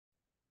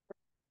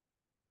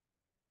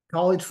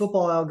College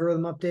football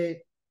algorithm update.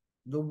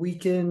 The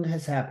weekend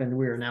has happened.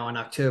 We are now in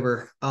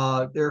October.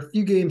 There are a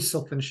few games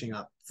still finishing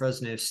up.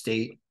 Fresno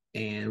State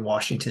and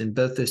Washington.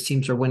 Both those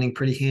teams are winning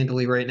pretty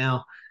handily right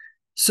now.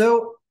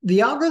 So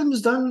the algorithm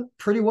has done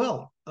pretty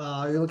well.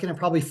 You're looking at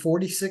probably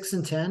 46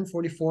 and 10,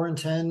 44 and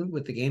 10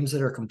 with the games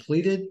that are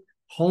completed.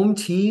 Home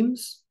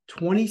teams,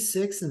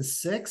 26 and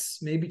 6,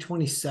 maybe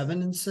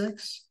 27 and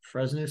 6.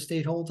 Fresno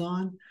State holds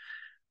on.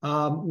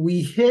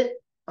 We hit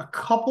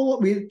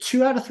we had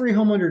 2 out of 3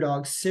 home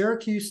underdogs.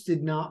 Syracuse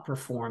did not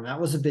perform. That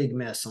was a big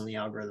miss on the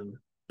algorithm.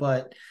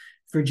 But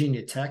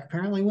Virginia Tech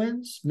apparently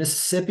wins.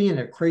 Mississippi in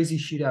a crazy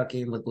shootout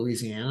game with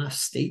Louisiana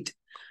State.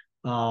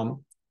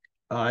 Um,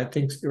 I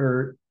think,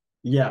 or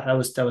yeah,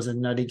 that was a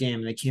nutty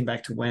game. They came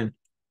back to win.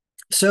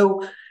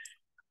 So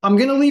I'm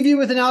going to leave you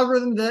with an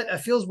algorithm that I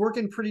feel is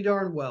working pretty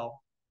darn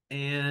well.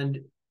 And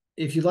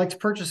if you'd like to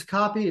purchase a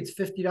copy, it's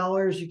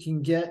 $50. You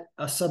can get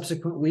a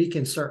subsequent week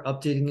and start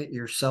updating it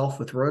yourself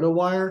with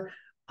RotoWire.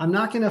 I'm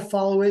not going to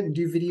follow it and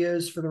do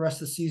videos for the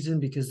rest of the season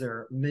because there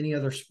are many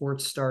other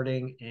sports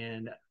starting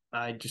and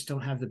I just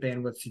don't have the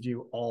bandwidth to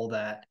do all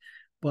that.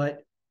 But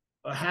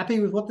happy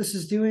with what this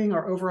is doing.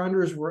 Our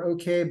over-unders were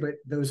okay, but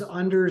those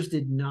unders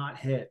did not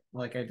hit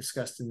like I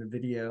discussed in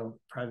the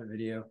private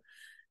video.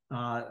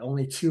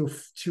 Only two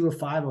of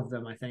five of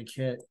them, I think,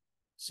 hit.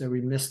 So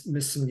we missed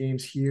some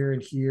games here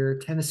and here.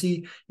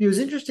 Tennessee, it was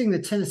interesting, the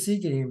Tennessee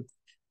game,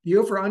 the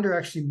over-under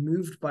actually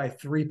moved by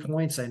 3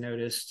 points, I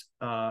noticed,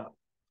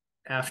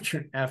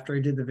 after I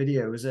did the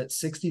video. It was at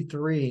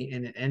 63,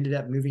 and it ended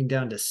up moving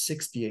down to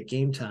 60 at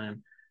game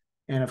time.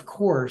 And of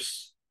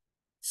course,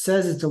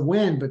 says it's a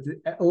win, but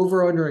the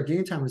over-under at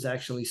game time was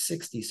actually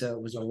 60, so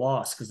it was a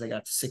loss because they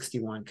got to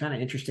 61. Kind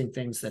of interesting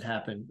things that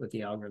happen with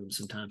the algorithm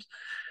sometimes.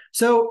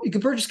 So you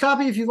can purchase a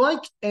copy if you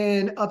like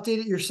and update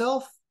it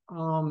yourself.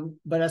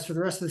 But as for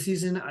the rest of the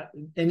season,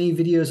 any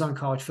videos on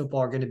college football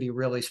are going to be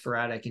really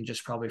sporadic and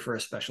just probably for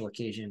a special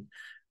occasion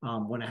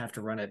when I have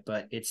to run it.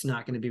 But it's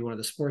not going to be one of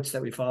the sports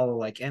that we follow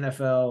like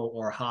NFL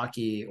or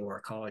hockey or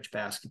college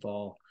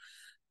basketball,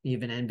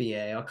 even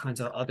NBA, all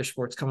kinds of other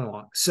sports coming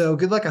along. So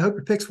good luck. I hope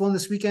your picks won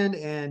this weekend.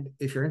 And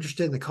if you're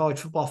interested in the college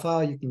football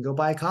file, you can go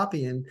buy a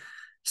copy and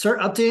start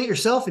updating it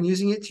yourself and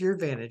using it to your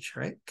advantage,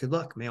 right? Good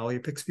luck. May all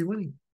your picks be winning.